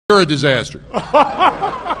You're a disaster.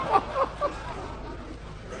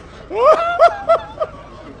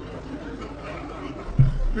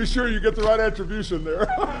 Be sure you get the right attribution there.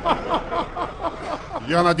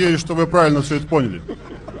 Я надеюсь, что вы правильно все это поняли.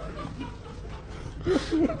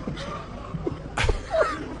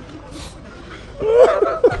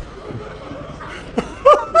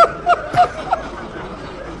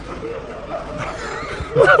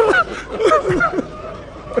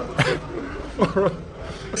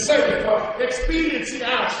 Second, expediency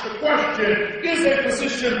asks the question, is a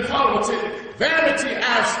position politic? Vanity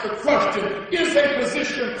asks the question, is a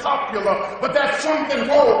position popular? But that's something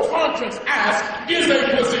called conscience asks, is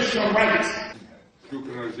a position right?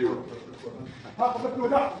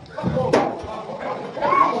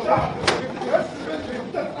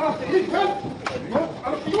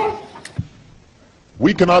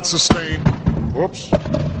 We cannot sustain. Whoops.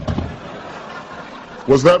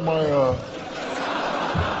 Was that my?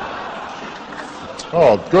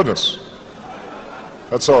 Oh goodness.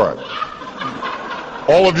 That's all right.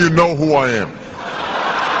 All of you know who I am.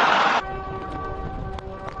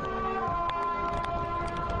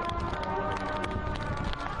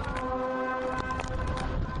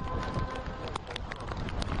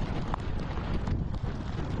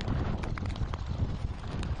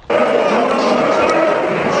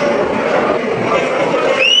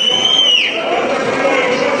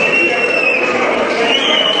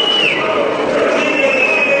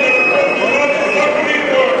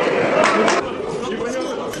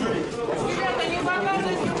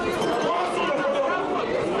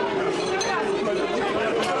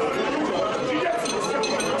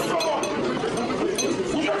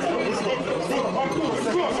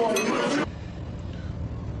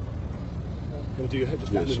 Do your head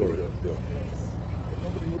just yeah, sorry. Yeah.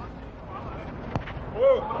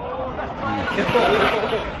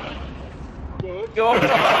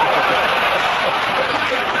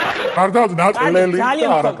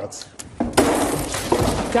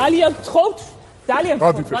 Italië trots. Italië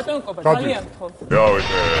trots. Wat ook op Italië trots. Ja,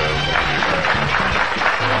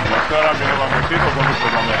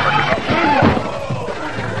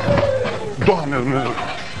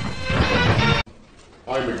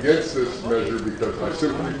 I'm against this measure because I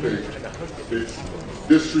simply think it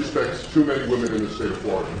disrespects too many women in the state of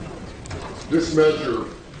Florida. This measure,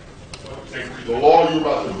 the law you're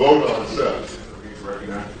about to vote on says.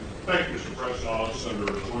 Thank you, Mr. President.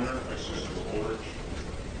 Senator Winter, Assistant Ulrich.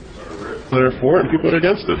 That are for it and people that are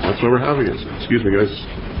against it. That's why we're having it. Excuse me, guys.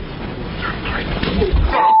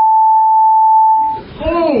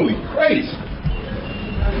 Holy Christ!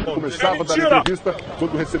 Começava a dar entrevista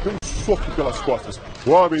quando recebeu soco pelas costas.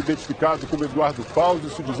 O homem identificado como Eduardo Fausto,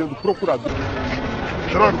 se dizendo procurador.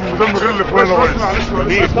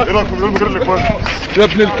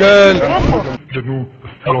 Jednu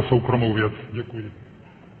zcela soukromou věc. Děkuji.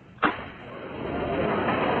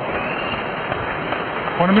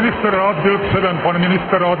 Pan minister rád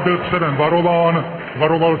byl předem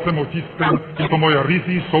varoval jsem o tisku, je to moje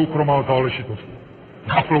ryzí soukromá záležitost.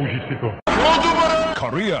 Zaslouží si to.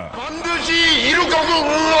 Korea.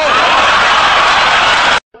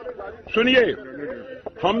 सुनिए,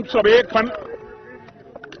 हम सब एक fun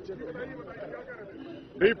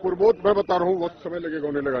नहीं प्रमोद मैं बता रहा हूँ वक्त समय लगेगा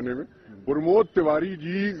उन्हें लगाने में। प्रमोद तिवारी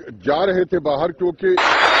जी जा रहे थे बाहर क्योंकि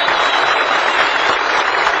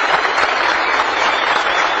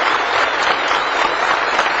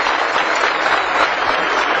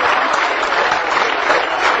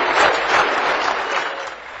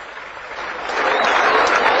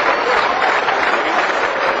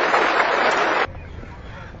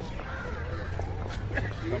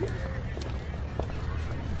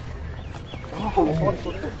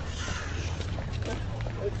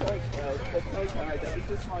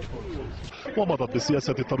ومضت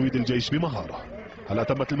بسياسة ترويض الجيش بمهارة. هل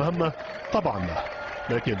أتمت المهمة؟ طبعا لا،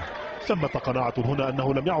 لكن ثمة قناعة هنا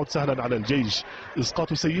أنه لم يعد سهلا على الجيش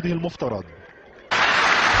إسقاط سيده المفترض.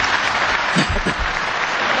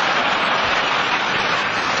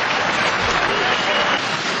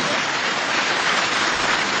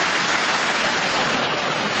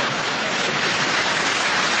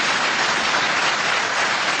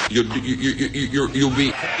 You'll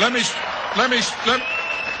be. Let me.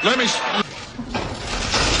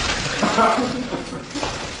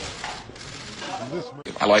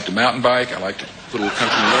 I like to mountain bike. I like to put a little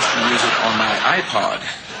country and western music on my iPod.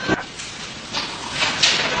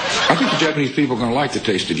 I think the Japanese people are going to like the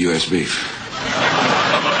taste of U.S. beef.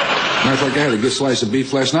 Matter of fact, I had a good slice of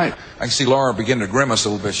beef last night. I can see Laura begin to grimace a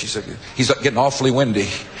little bit. She said, "He's getting awfully windy."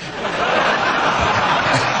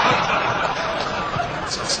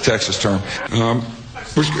 It's a Texas term.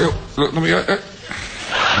 Let me.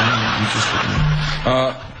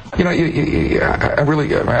 You know, I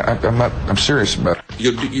really, I'm serious about it.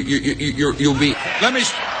 You'll be. Let me.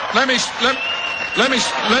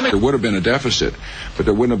 There would have been a deficit, but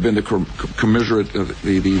there wouldn't have been the commiserate,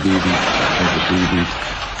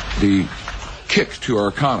 the kick to our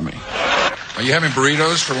economy. Are you having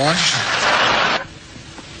burritos for lunch?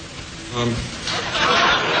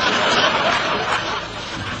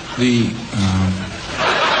 The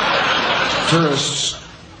tourists.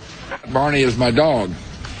 Barney is my dog.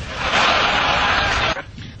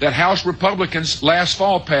 That House Republicans last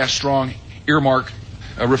fall passed strong earmark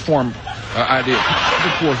reform idea.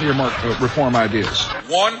 The fourth earmark reform ideas.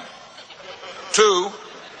 1, 2,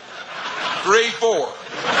 3, 4.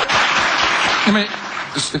 I mean,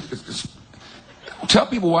 tell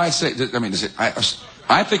people why I say. I mean,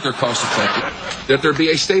 I think they're cost effective. That there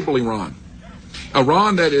be a stable Iran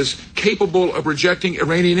that is capable of rejecting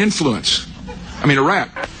Iranian influence. I mean, Iraq.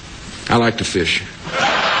 I like to fish.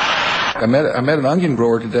 I met an onion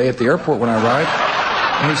grower today at the airport when I arrived,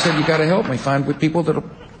 and he said, "You got to help me find people that'll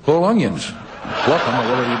pull onions, pluck them, or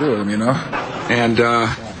whatever you do with them, you know." And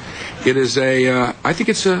it is a. I think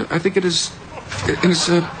it is. It's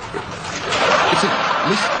a.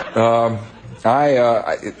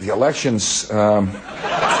 The elections. I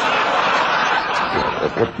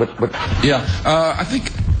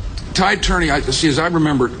think tide turning. As I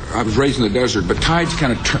remember, I was raised in the desert, but tides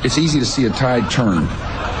kind of. It's easy to see a tide turn.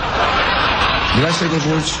 Did I say those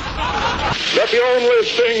words? That the only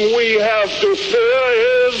thing we have to fear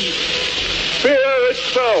is fear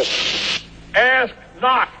itself. Ask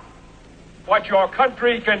not what your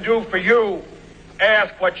country can do for you.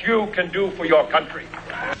 Ask what you can do for your country.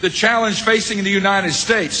 The challenge facing the United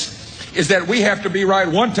States is that we have to be right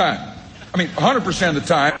one time. I mean, 100% of the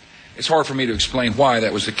time. It's hard for me to explain why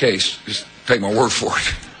that was the case. Just take my word for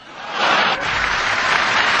it.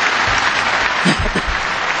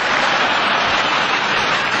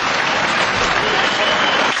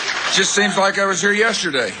 Just seems like I was here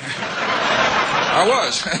yesterday. I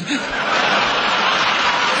was.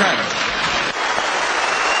 Kind of.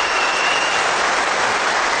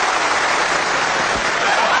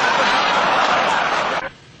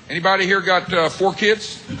 Anybody here got 4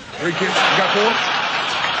 kids? 3 kids? You got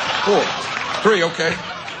 4? 4. 3, okay.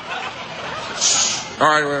 All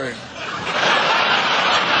right, wait.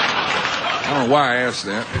 I don't know why I asked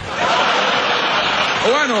that.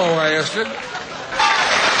 Oh, I know why I asked it.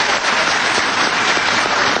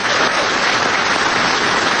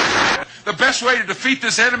 The best way to defeat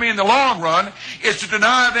this enemy in the long run is to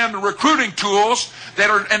deny them the recruiting tools that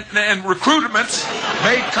are and recruitments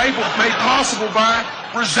made possible by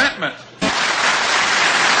resentment.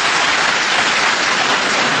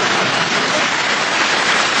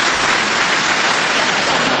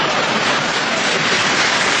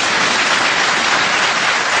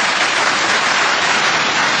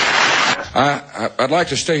 I'd like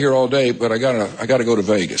to stay here all day, but I gotta go to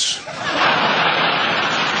Vegas.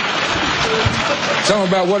 Something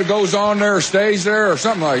about what goes on there stays there, or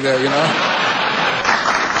something like that, you know.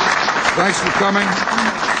 Thanks for coming.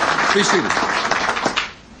 Be seated.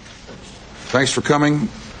 Thanks for coming.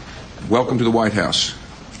 Welcome to the White House.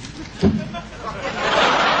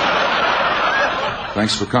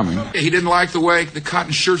 Thanks for coming. He didn't like the way the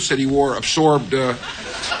cotton shirts that he wore absorbed, his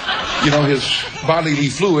bodily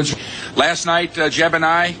fluids. Last night, Jeb and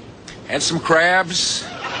I had some crabs.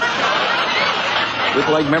 Look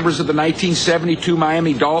like members of the 1972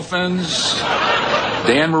 Miami Dolphins.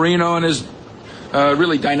 Dan Marino and his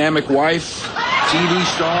really dynamic wife. TV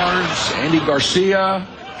stars. Andy Garcia.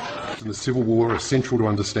 And the Civil War are central to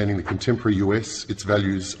understanding the contemporary US, its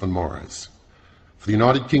values and mores. For the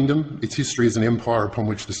United Kingdom, its history is an empire upon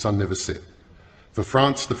which the sun never set. For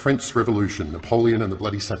France, the French Revolution, Napoleon and the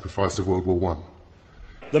bloody sacrifice of World War I.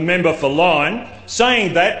 The member for Lyne,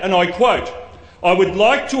 saying that, and I quote, "I would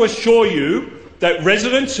like to assure you that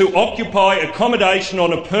residents who occupy accommodation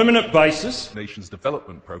on a permanent basis..." Nation's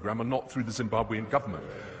development programme are not through the Zimbabwean government.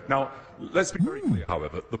 Now, let's be very clear,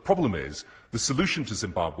 however, the problem is the solution to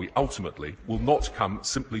Zimbabwe ultimately will not come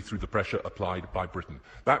simply through the pressure applied by Britain.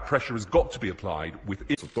 That pressure has got to be applied with...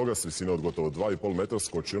 Od toga s visine od gotovo 2,5 metra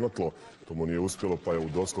skočio na tlo. To mu nije uspjelo pa je u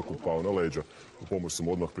doskoku pao na leđa. U pomoć su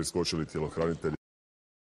mu odmah priskočili tjelohranitelji.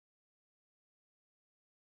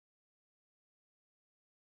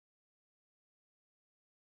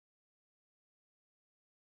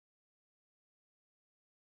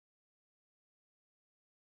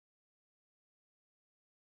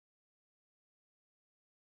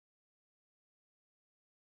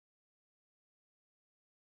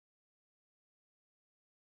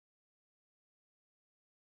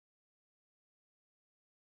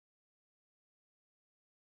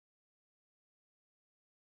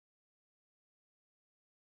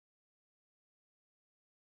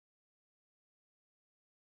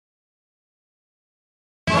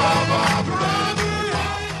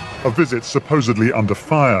 A visit supposedly under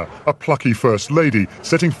fire, a plucky first lady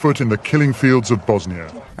setting foot in the killing fields of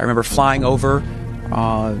Bosnia. I remember flying over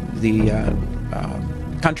the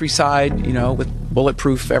countryside, you know, with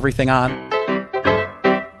bulletproof everything on.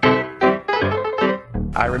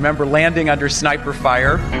 I remember landing under sniper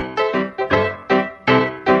fire.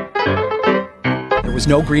 There was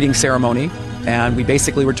no greeting ceremony, and we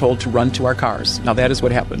basically were told to run to our cars. Now that is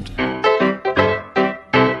what happened.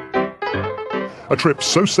 A trip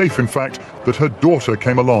so safe, in fact, that her daughter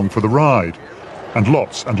came along for the ride. And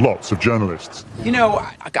lots of journalists. You know,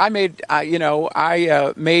 I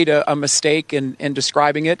made a mistake in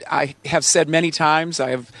describing it. I have said many times, I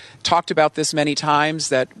have talked about this many times,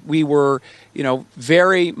 that we were, you know,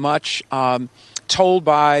 very much told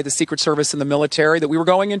by the Secret Service and the military that we were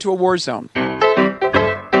going into a war zone.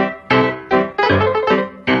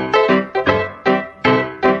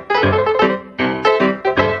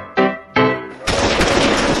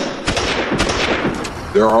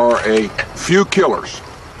 There are a few killers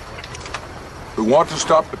who want to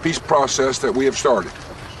stop the peace process that we have started,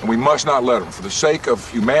 and we must not let them. For the sake of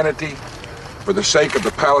humanity, for the sake of the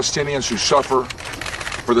Palestinians who suffer,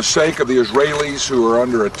 for the sake of the Israelis who are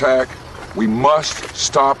under attack, we must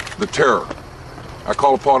stop the terror. I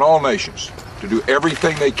call upon all nations to do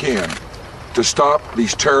everything they can to stop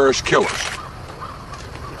these terrorist killers.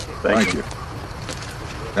 Thank you.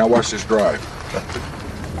 Now watch this drive.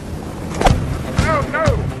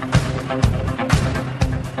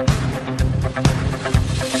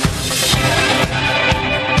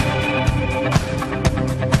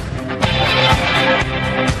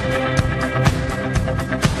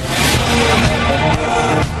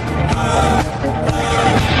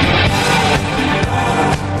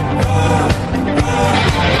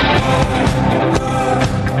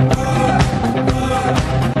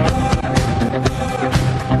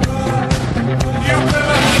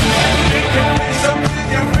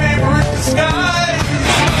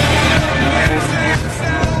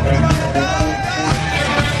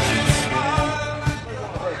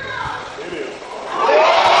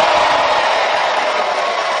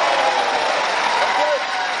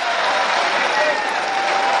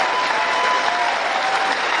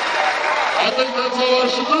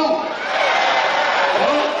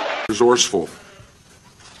 Resourceful,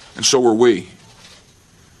 and so were we.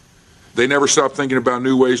 They never stopped thinking about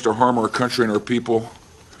new ways to harm our country and our people,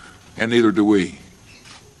 and neither do we.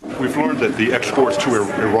 We've learned that the exports to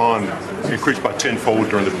Iran increased by tenfold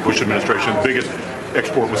during the Bush administration. The biggest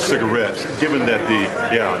export was cigarettes. Given that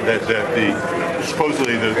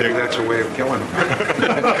supposedly that's a way of killing them.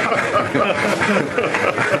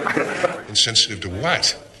 Insensitive to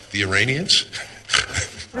what? The Iranians?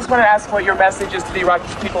 I just want to ask what your message is to the Iraqi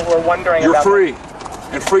people who are wondering about... You're free,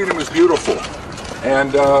 and freedom is beautiful.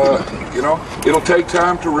 And, you know, it'll take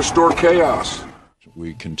time to restore chaos.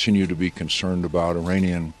 We continue to be concerned about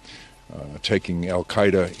Iranian taking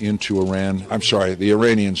al-Qaeda into Iran. I'm sorry, the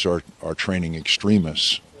Iranians are training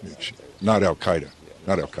extremists, not al-Qaeda.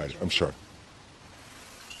 Not al-Qaeda, I'm sorry.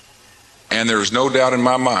 And there's no doubt in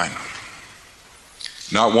my mind,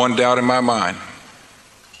 not one doubt in my mind,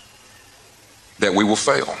 that we will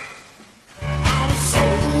fail.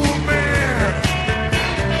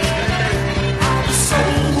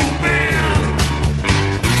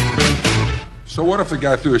 So what if the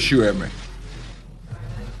guy threw a shoe at me?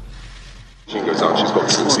 She goes out, she's got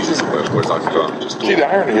 6 seasons of work, whereas I can't just... See, the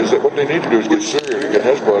irony is that what they need to do is get Syria and get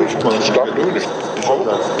Hezbollah to stop doing this. Hold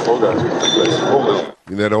on.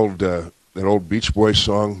 That old Beach Boys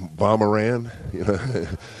song, Bomb Iran, you know,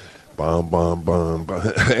 bomb, bomb, bomb,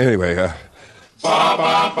 bomb. Anyway, A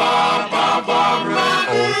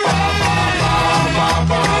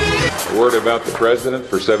word about the president.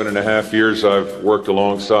 For 7.5 years, I've worked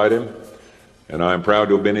alongside him, and I'm proud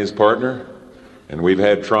to have been his partner. And we've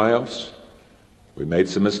had triumphs. We made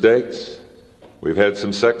some mistakes. We've had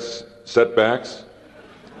some setbacks.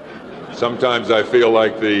 Sometimes I feel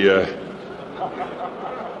like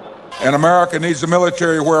And America needs a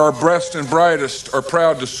military where our best and brightest are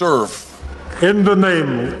proud to serve. In the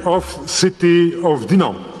name of city of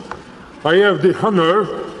Dinant, I have the honor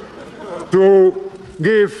to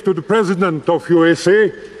give to the President of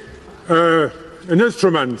USA an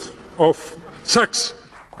instrument of sex.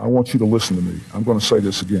 I want you to listen to me. I'm going to say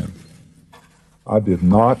this again. I did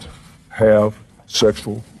not have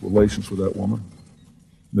sexual relations with that woman,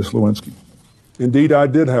 Miss Lewinsky. indeed, I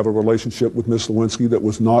did have a relationship with Miss Lewinsky that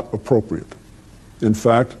was not appropriate. In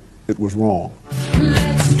fact, it was wrong.